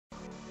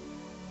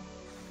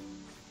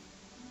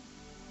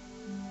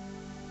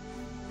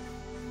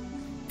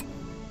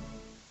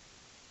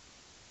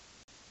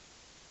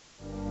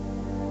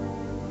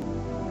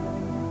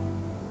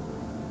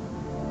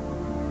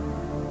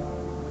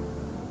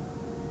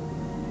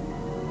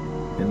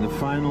In the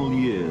final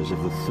years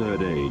of the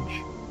Third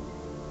Age,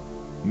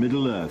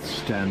 Middle-earth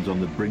stands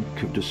on the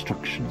brink of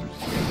destruction.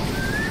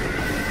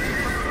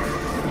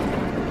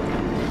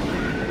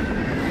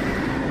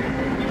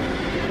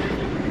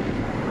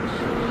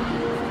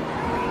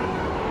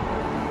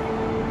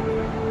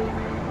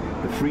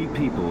 The Free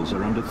Peoples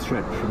are under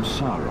threat from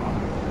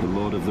Sauron, the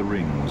Lord of the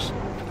Rings,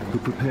 who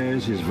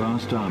prepares his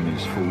vast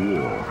armies for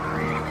war.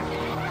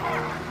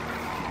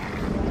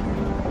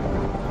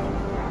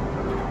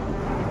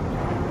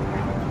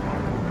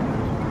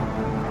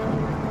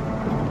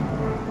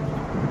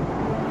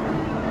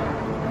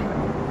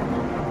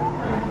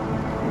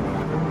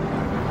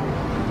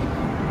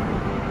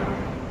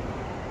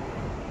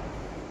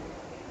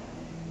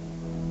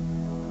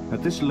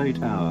 At this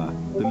late hour,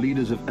 the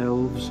leaders of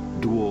elves,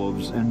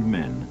 dwarves, and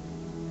men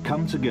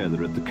come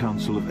together at the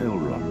Council of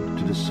Elrond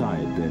to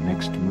decide their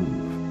next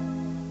move.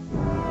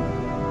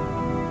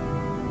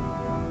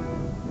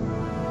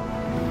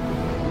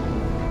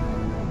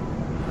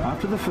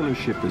 After the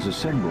Fellowship is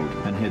assembled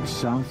and heads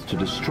south to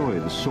destroy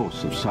the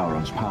source of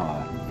Sauron's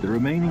power, the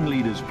remaining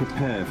leaders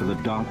prepare for the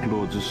Dark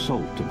Lord's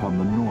assault upon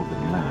the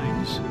northern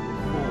lands.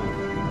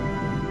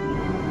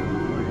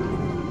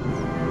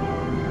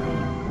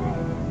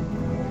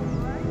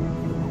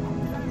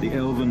 The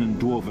Elven and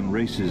Dwarven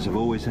races have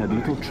always had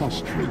little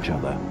trust for each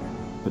other,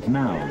 but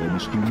now they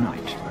must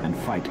unite and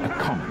fight a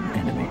common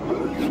enemy.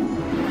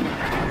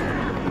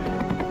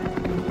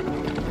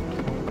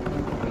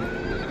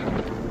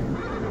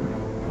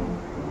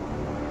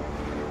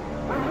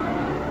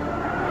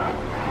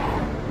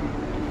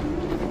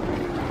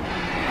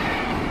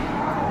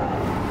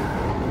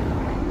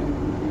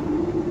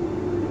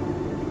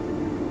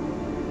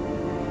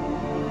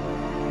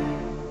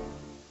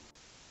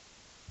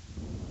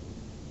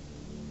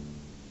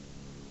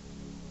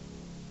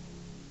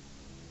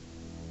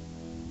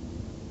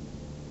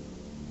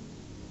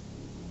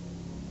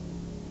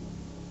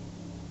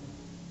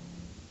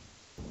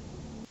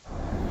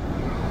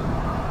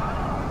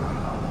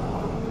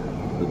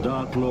 The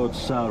Dark Lord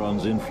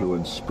Sauron's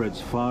influence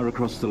spreads far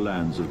across the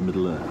lands of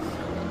Middle-earth.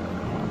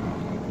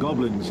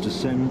 Goblins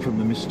descend from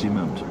the Misty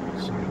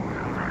Mountains.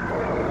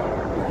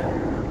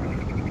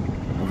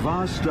 A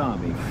vast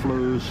army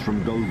flows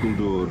from Dol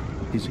Guldur,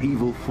 his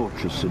evil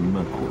fortress in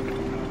Mirkwood.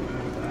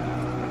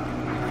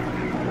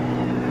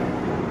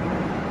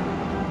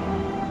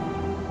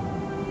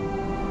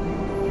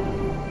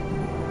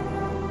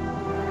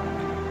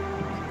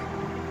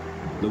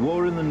 The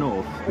war in the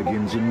north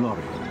begins in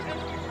Lorien,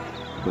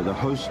 where the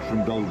host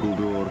from Dol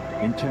Guldur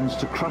intends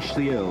to crush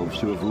the elves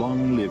who have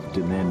long lived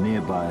in their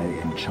nearby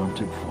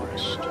enchanted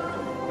forest.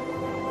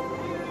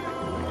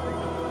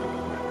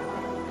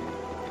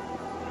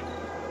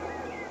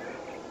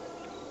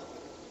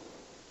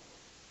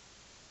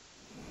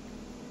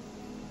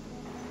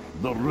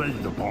 The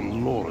raid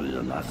upon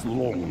Lorien has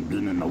long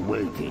been in the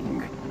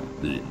waiting.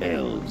 The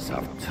elves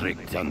have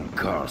tricked and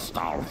cursed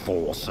our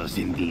forces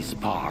in these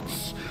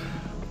parts.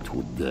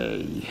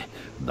 Today,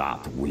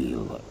 that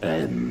will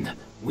end.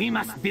 We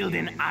must build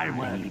an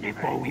army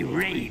before we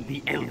raid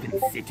the Elven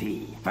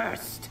city.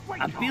 First,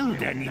 a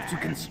builder needs to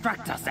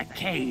construct us a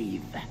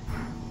cave.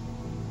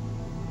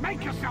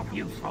 Make yourself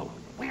useful.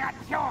 We got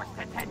chores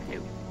to tend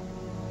to.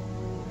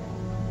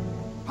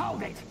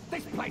 Hold it!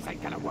 This place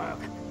ain't gonna work.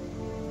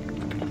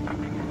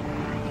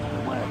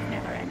 The work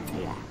never ends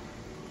here.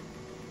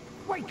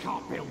 We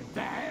can't build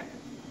there.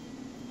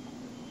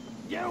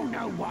 You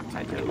know what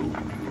to do.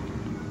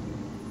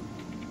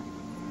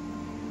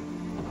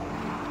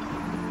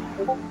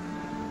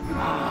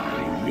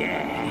 Ah,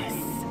 yes!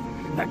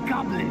 The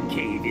Goblin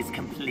Cave is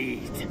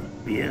complete.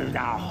 Build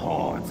our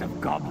hordes of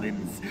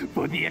goblins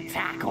for the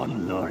attack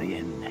on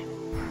Lorien.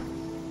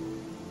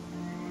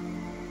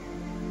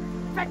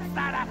 Fix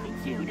that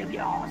attitude of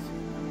yours.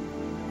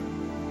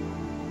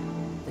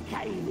 The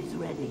cave is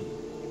ready.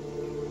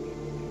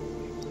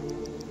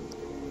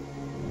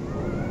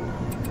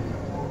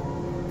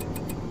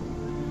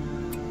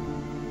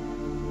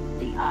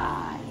 The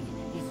Eye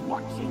is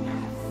watching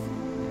us.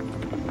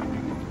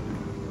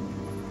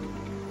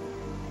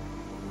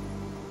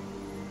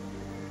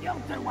 You'll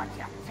do what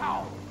you're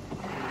told.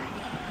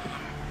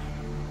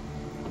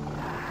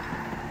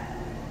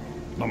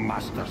 The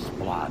Master's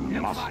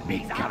plan must be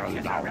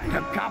carried out.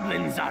 The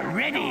goblins are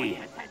ready!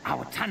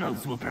 Our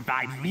tunnels will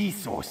provide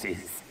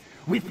resources.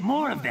 With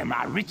more of them,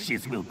 our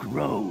riches will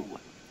grow.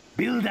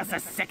 Build us a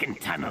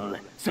second tunnel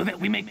so that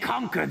we may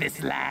conquer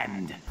this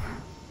land.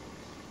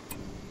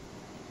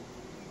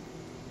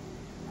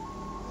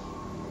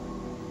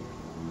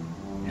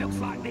 Looks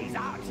like these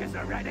archers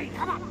are ready.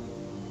 Come on!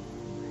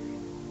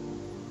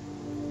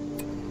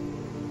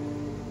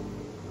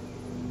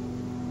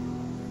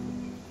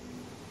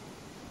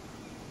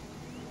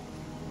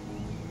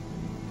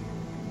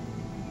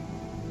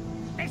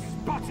 This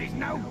spot is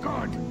no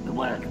good. The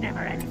work never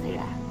ends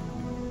here.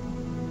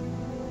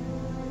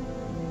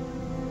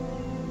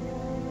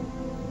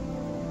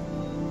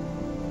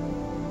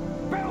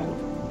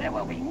 Build! There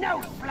will be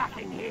no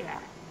slacking here.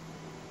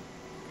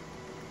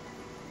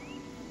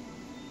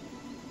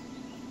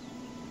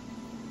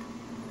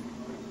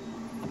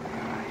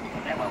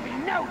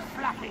 No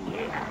fluffing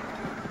here.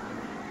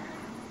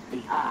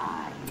 The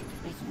Eye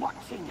is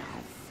watching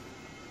us.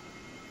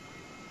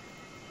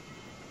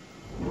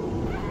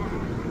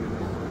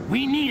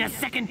 We need a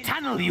second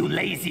tunnel, you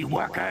lazy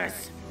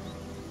workers!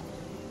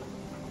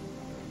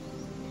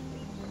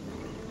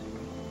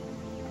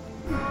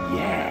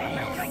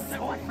 Yes!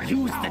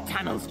 Use the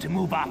tunnels to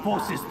move our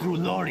forces through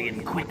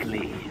Lorien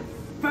quickly.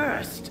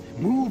 First,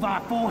 move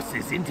our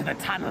forces into the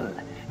tunnel.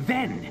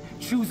 Then,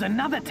 choose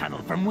another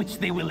tunnel from which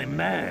they will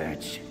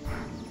emerge.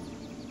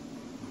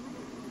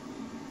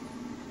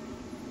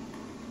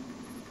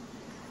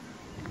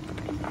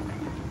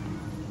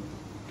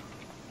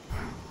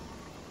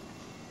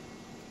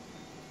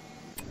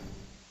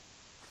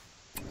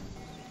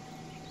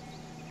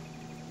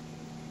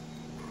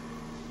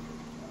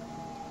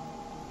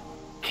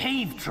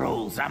 Cave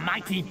trolls are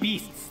mighty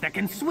beasts that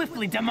can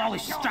swiftly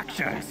demolish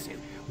structures.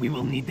 We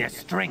will need their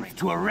strength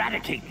to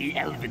eradicate the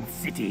Elven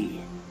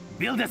city.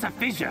 Build us a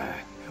fissure.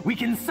 We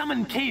can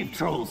summon cave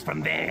trolls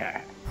from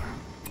there.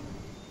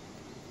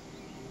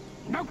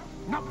 Nope,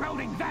 not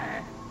building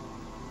there.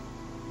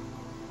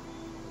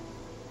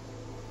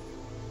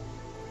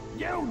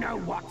 You know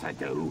what to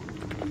do.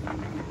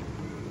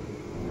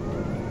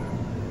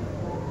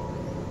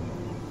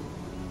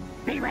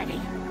 Be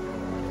ready.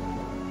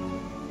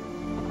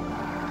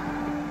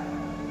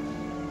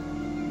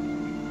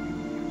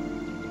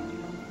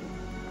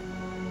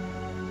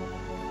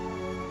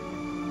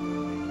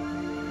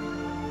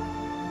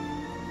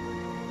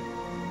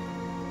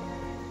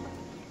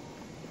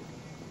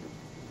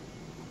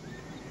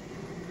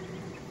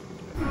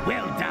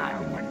 Well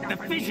done. The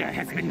fissure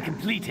has been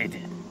completed.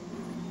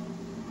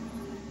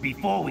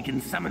 Before we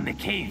can summon the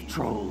cave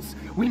trolls,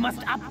 we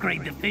must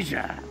upgrade the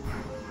fissure.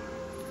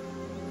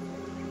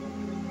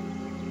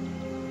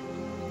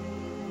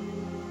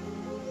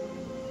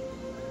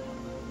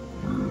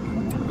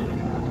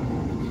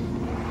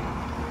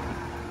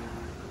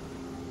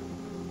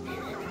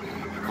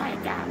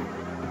 Quiet down.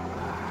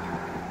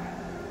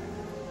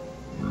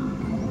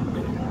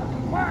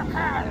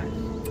 Workers!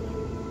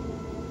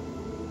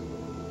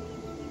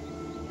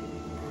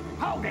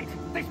 Hold it!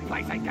 This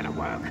place ain't gonna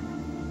work!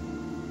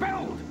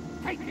 Build!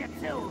 Take your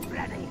tools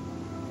ready!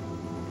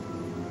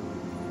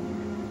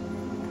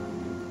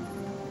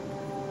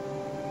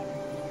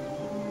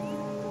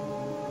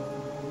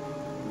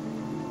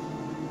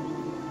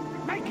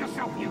 Make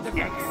yourself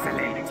useful!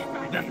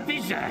 Excellent! The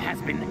fissure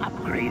has been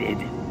upgraded.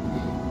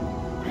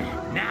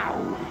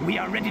 Now, we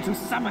are ready to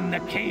summon the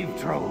cave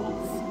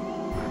trolls.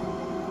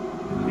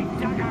 We've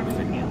dug out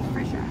a new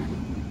fissure.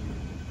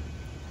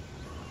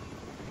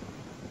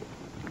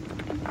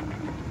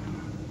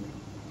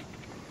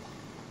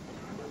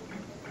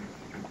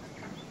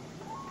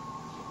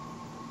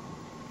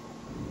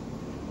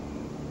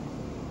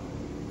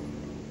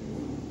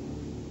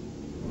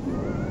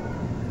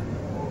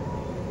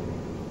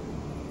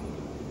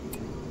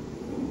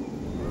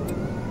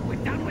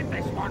 We're done with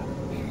this one.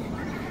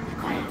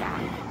 Quiet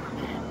down.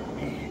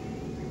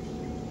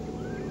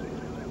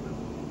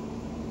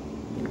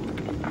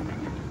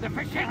 The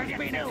fissure has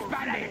been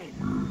expanded.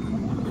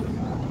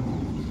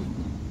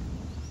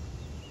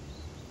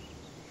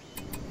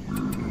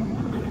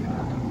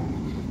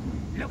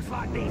 Looks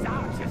like these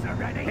archers are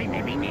ready. They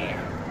may be near.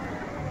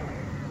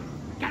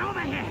 Get over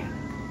here.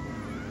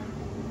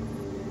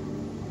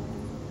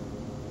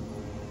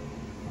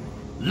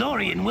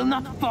 Lorien will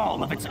not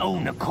fall of its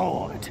own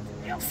accord.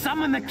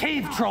 Summon the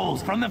cave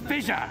trolls from the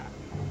fissure.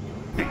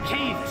 The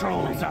cave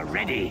trolls are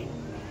ready.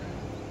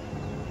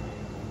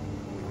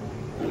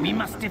 We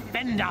must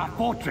defend our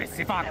fortress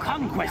if our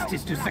conquest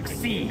is to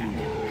succeed.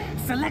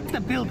 Select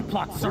the build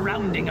plot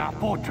surrounding our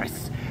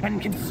fortress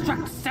and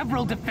construct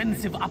several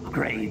defensive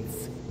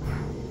upgrades.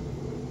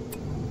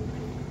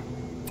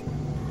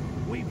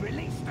 We've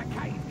released the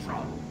cave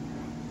troll.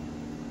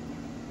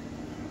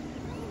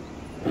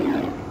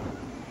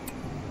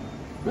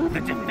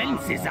 The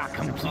defenses are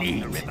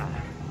complete.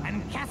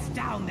 And cast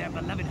down their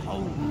beloved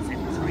homes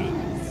and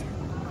trees.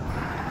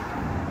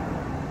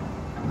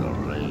 The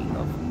reign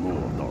of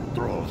Mordor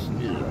draws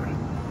near.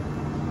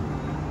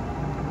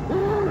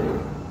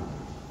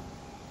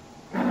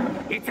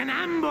 It's an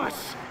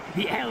ambush!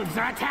 The elves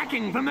are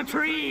attacking from the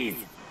trees!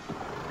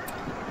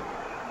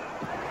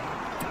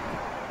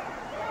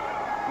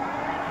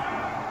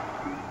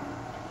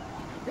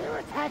 They're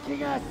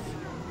attacking us!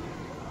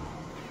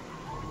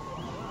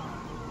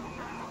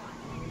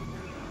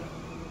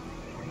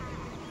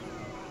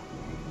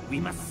 We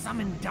must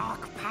summon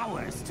dark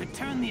powers to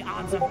turn the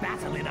odds of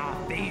battle in our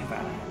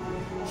favor.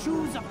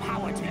 Choose a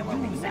power to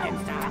use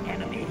against our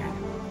enemy.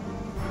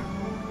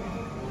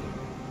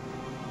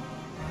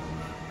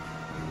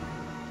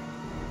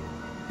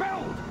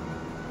 Build!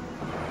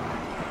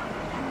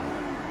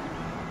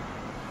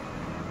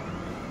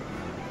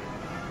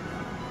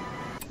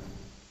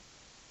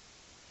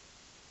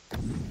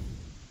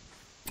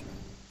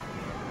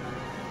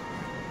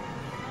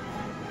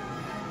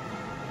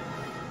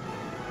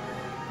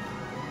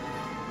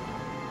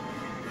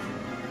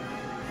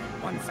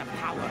 Once a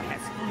power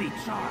has fully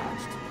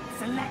charged,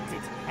 Select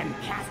it and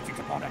cast it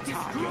upon a target.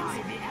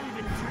 Destroy the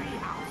Elven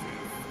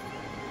Treehouses.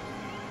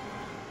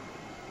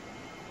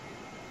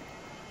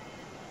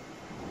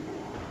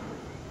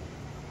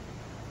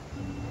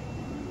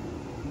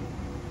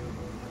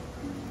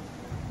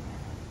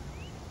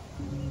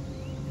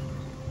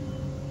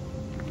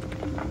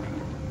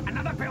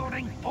 Another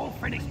building, all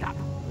finished up.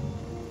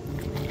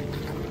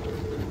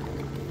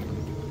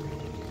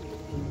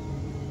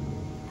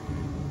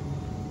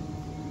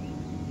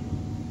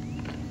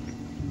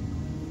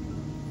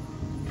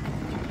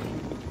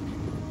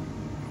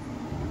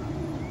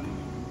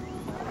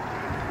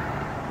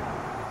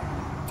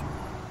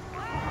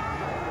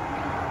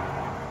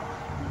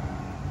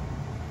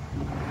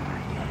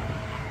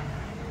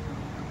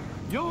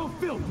 Your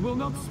filth will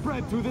not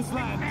spread through this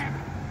land.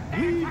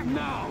 Leave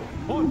now,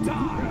 or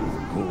die!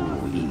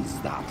 Who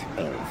is that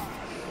elf?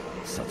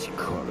 Such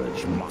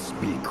courage must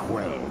be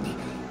quelled.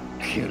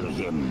 Kill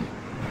him.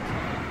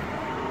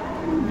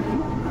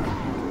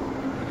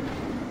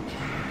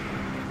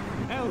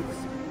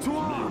 Elves, to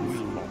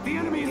arms! The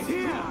enemy is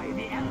here! Destroy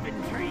the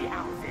Elven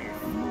Treehouses.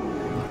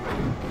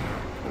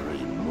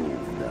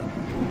 Remove them.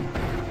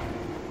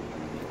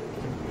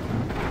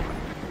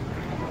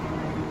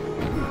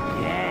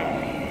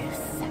 Yes.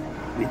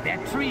 With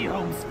their tree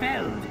homes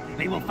felled,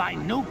 they will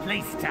find no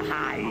place to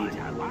hide.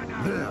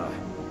 There,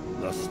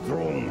 the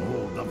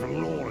stronghold of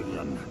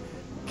Lorien,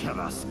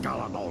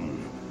 Kerascaladon.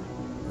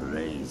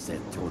 Raze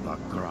it to the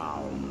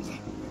ground.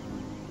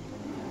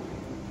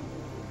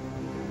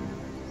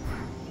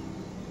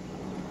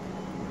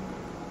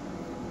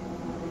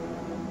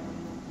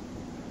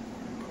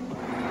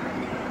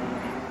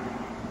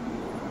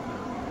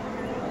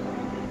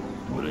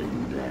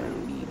 Bring their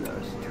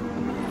leaders to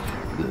me.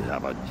 They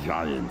have a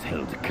giant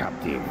held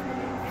captive.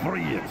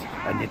 Free it,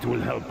 and it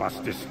will help us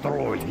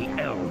destroy the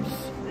elves.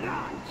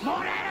 Kill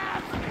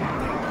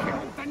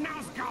the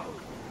Nazgul!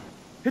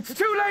 It's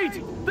too late!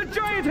 The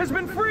giant has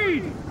been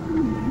freed!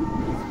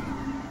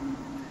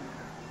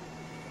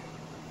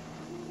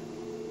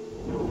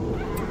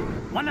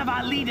 One of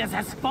our leaders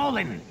has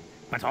fallen,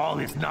 but all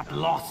is not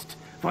lost,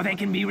 for they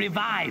can be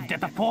revived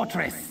at the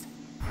fortress.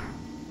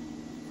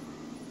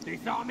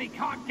 This army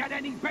can't get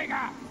any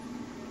bigger!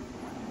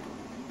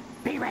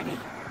 Be ready.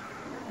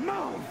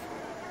 Move.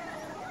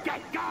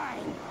 Get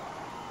going.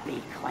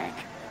 Be quick.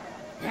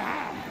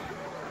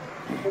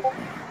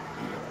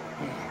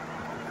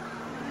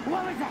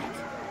 What was that?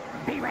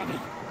 Be ready.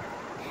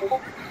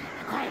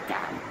 Quiet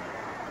down.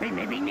 They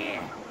may be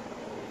near.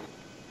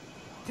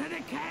 To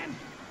the camp!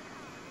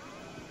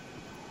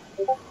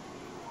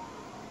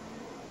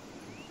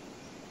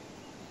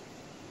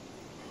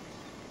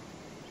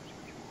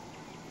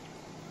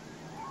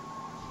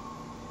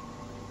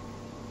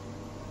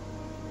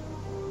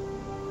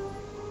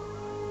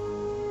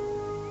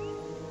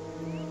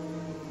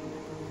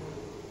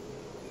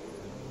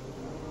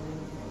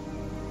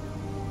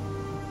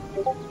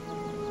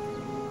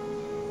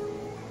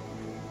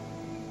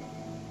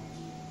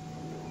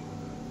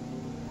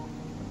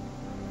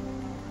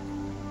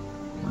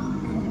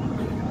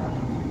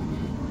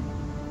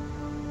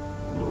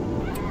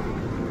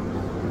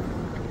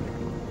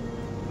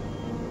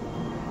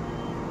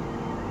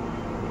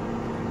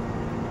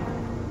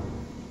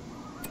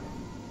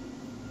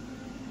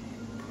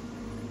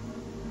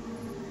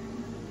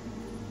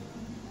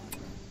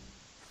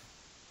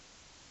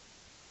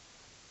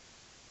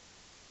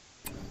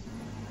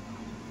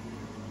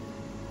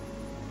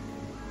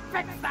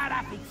 Fix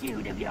that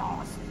attitude of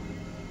yours.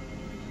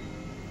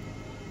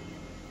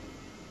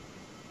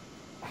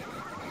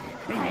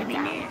 They may be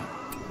near.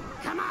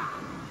 Come on.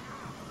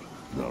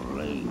 The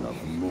reign of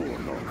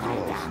Mordor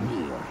draws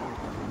near.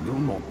 Do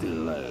not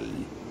delay.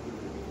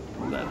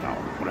 Let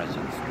our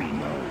presence be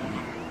known.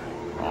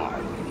 I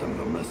am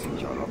the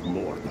messenger of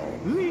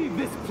Mordor. Leave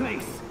this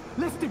place,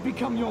 lest it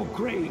become your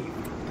grave!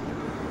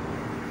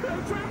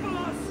 They'll trample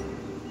us!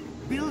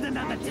 Build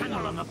another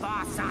tunnel on the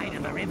far side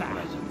of the river.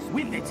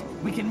 With it,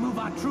 we can move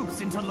our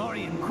troops into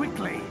Lorien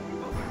quickly.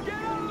 Get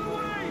out of the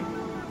way!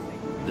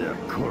 Their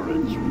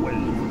courage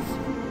wanes.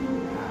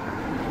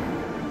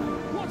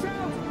 Watch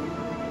out!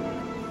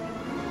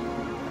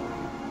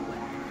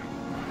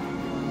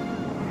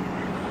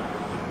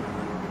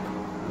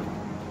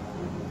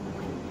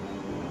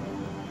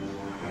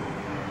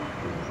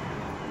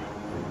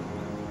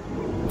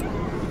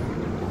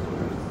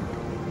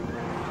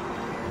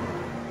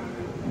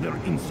 Their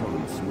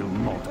insolence will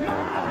not go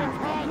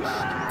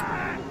unpunished.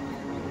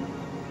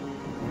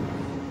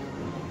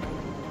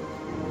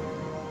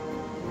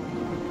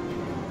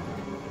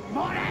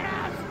 More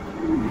enemies!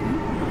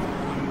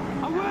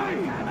 Away!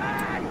 Come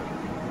on!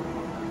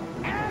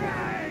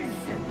 Enemies!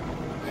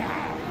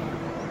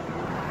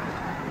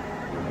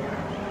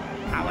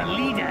 Our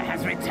leader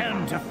has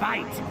returned to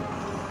fight.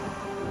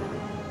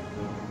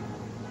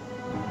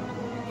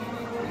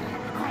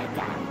 Quiet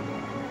down.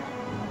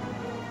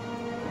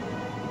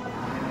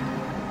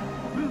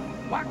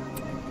 What?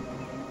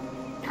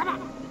 Come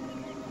on!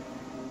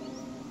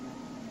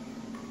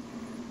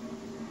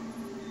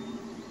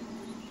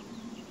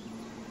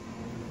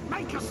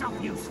 Make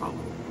yourself useful!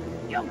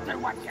 You'll do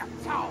what you're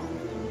told!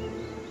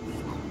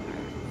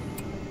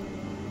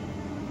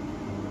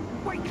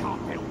 We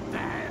can't build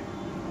there!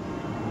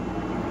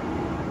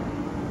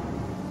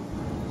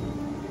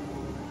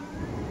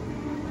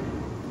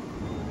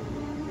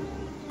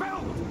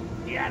 Build!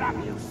 Get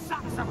up, you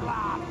sons of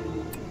lard!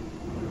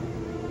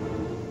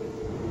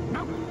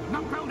 No,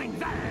 not building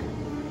there!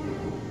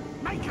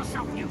 Make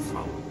yourself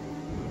useful!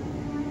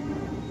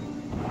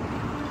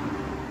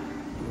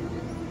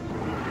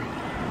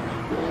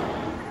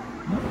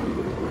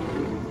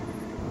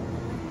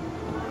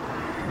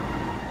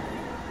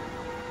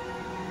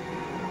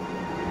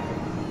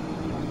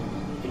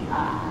 The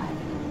Eye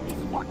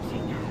is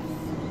watching us.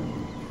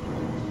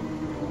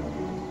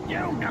 You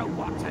know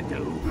what to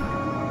do.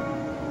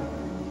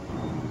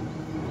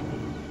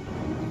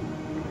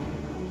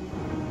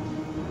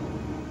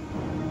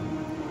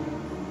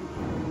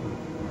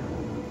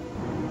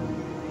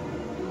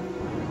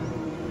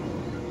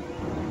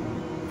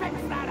 Fix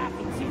that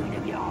attitude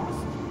of yours.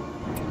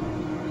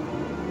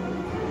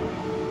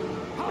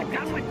 I'm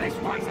done with this.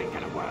 Why isn't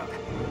gonna work?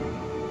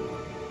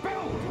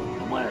 Build!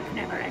 The work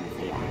never ends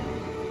here.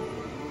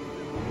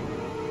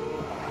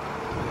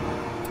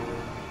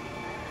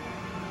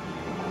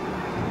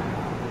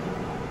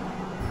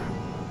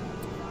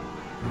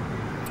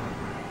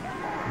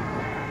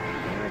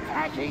 They're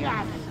attacking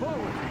us!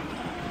 Forward!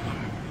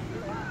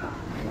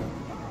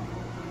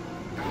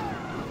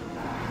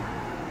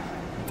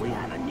 We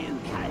have a new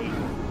cave.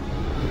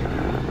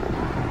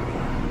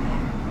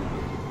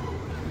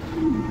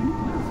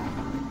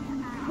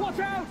 Watch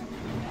out!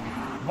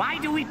 Why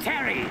do we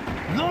tarry?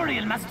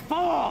 Lorien must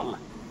fall!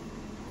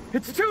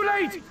 It's too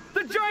late!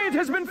 The giant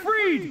has been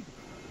freed!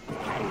 The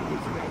cave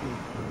is ready.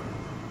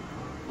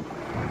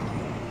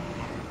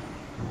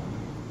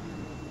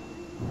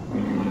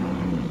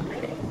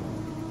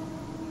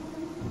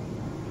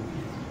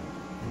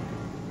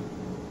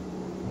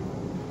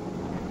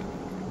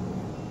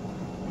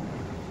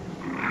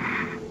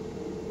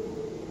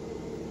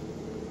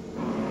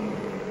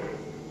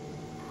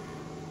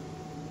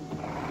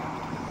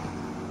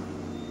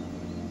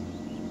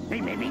 They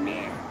may be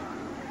near.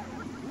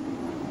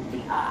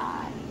 The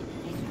Eye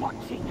is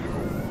watching us.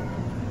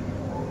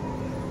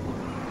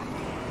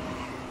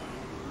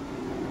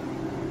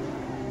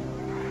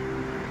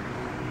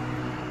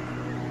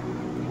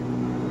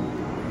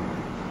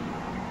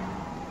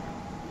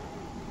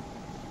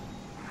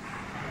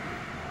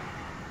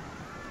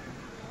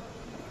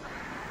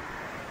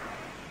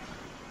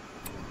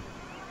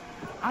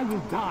 I will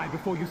die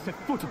before you set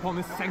foot upon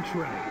this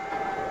sanctuary.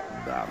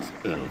 That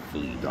elf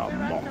leader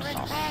mocks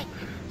us.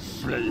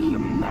 Slay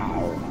him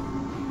now.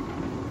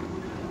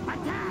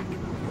 Attack!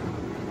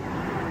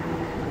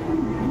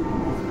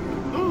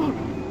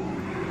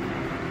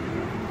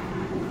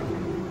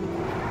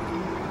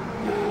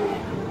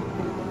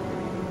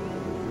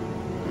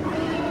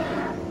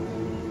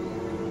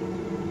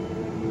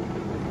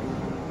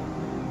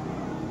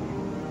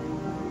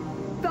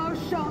 Thou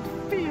shalt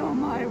feel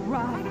my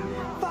wrath,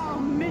 foul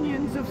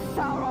minions of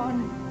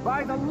Sauron!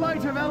 By the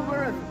light of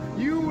Elbereth,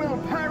 you will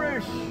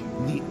perish!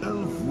 The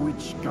elf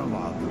witch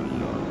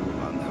Galadriel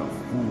and her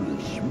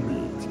foolish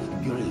mate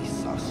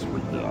grace us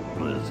with their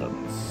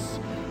presence.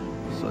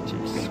 Such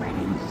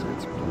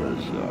exquisite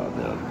pleasure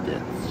their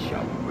deaths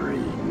shall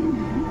bring.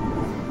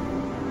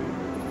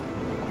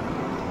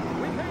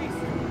 With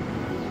haste!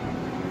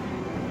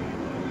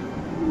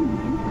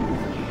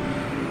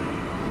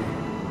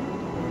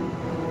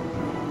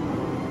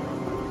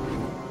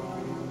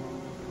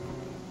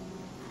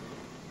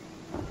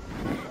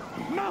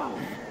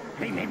 Move!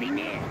 They may be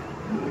near.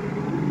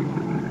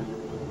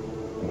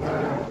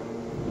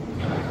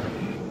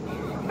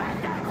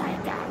 Back down,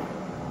 quiet down.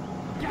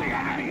 The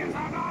enemy is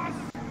on us!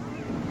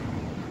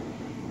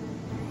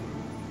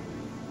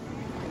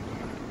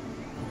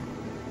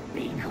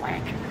 Be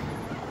quick.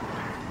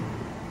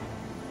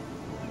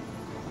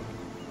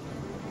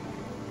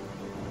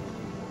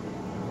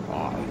 I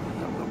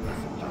am the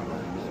messenger of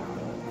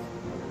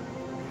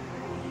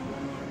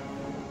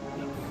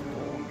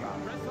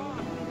Press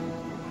on!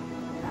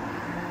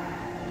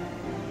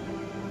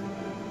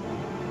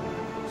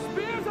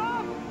 Spears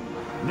up!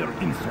 their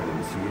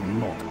insolence will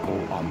not go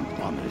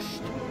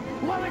unpunished.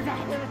 What was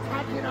that? They're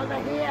attacking over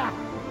here.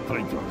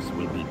 Traitors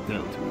will be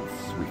dealt with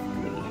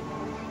swiftly.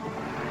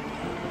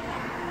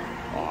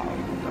 I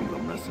am the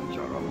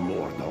messenger of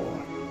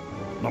Mordor.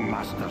 The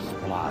Master's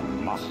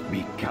plan must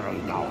be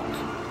carried out.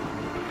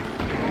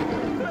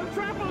 They'll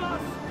trample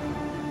us!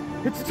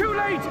 It's too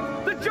late!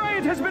 The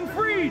giant has been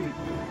freed!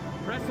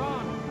 Press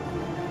on!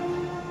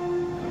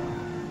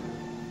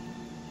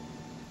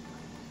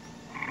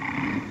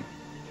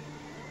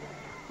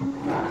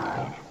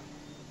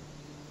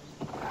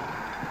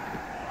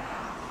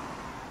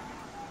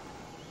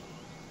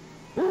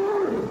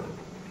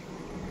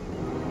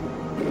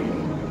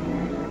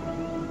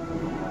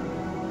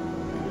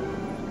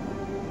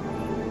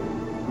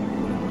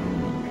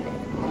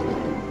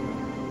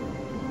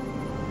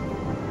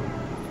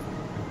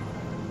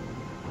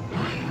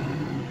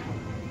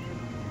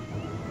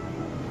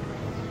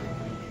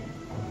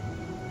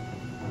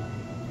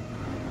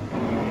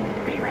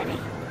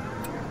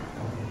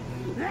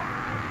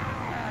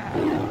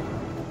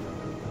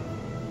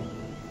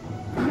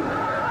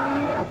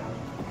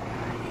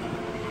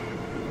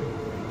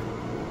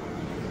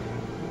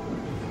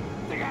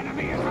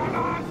 enemy is on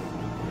us!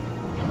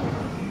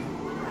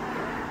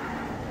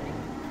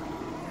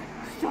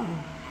 So,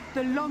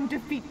 the long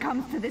defeat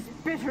comes to this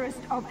bitterest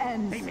of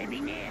ends. They may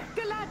be near.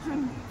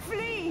 Galadriel,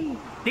 flee!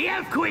 The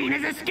Elf Queen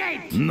has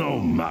escaped! No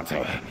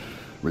matter.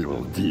 We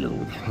will deal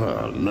with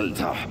her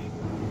later.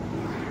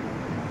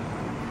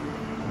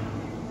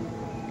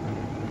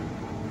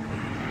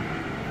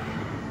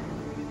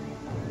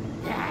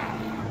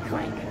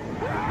 Quick!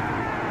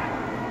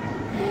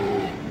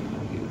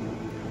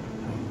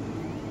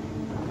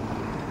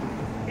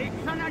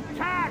 It's an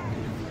attack!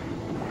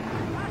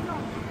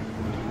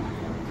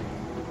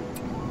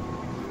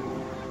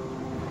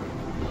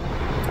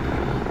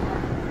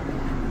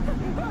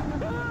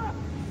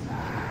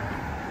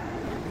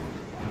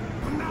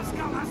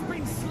 Nazgul has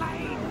been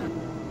slain!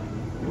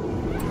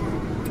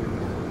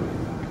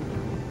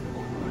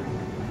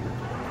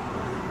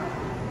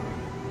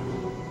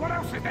 What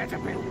else is there to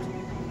build?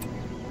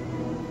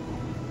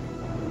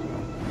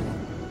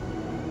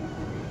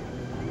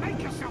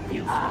 Make yourself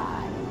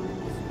useful!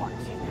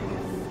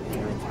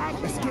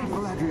 Escape,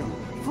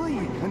 Galadriel! Flee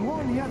and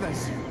warn the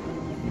others!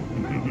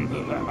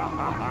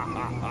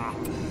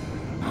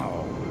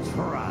 How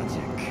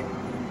tragic.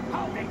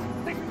 Hold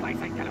it! This place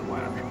ain't gonna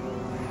work!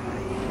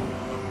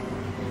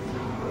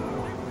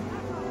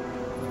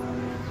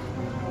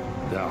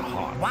 Their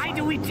hearts Why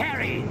do we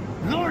tarry?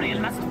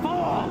 Lorien must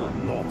fall! are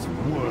not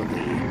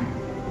worthy.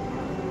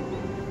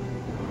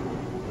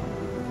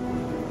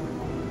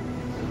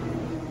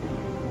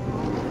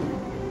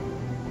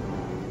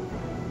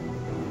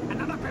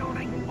 Another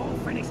building, all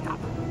finished up.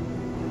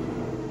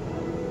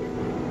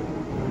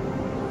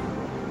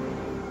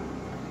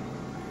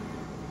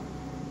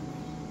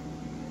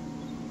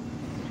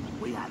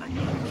 We have a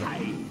new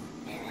cave.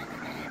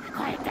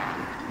 Quiet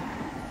down!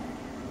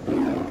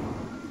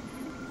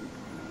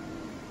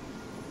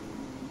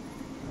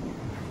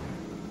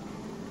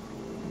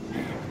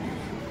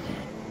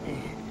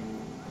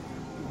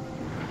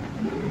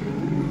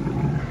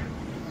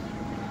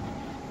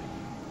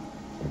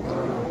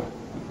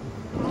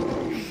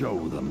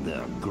 Show them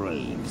their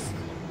graves.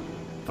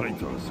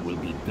 Traitors will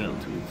be dealt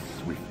with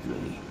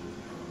swiftly.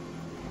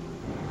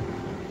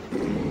 The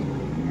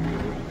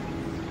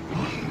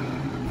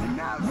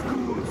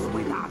Nazgul's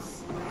with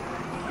us.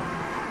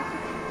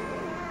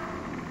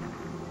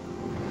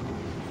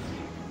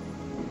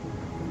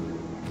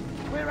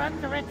 We're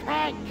under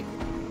attack!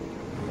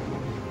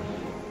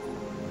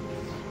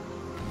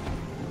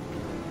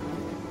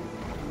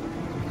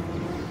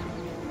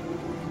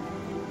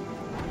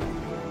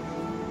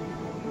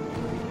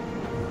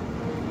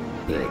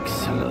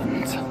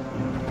 Excellent.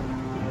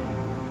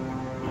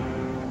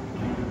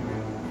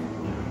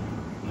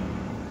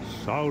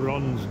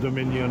 Sauron's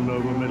dominion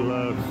over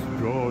Middle-earth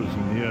draws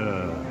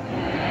near.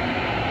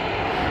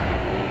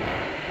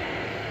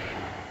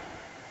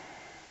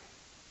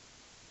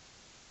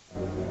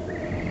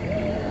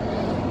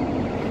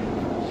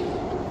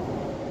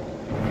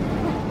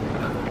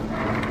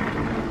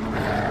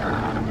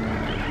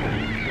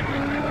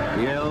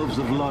 The elves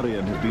of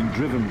Lorien have been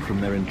driven from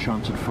their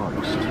enchanted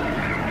forest.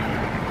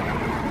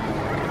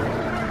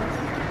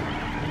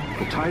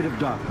 The tide of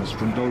darkness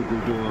from Dol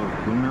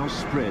Guldur will now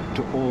spread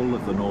to all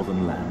of the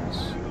northern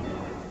lands.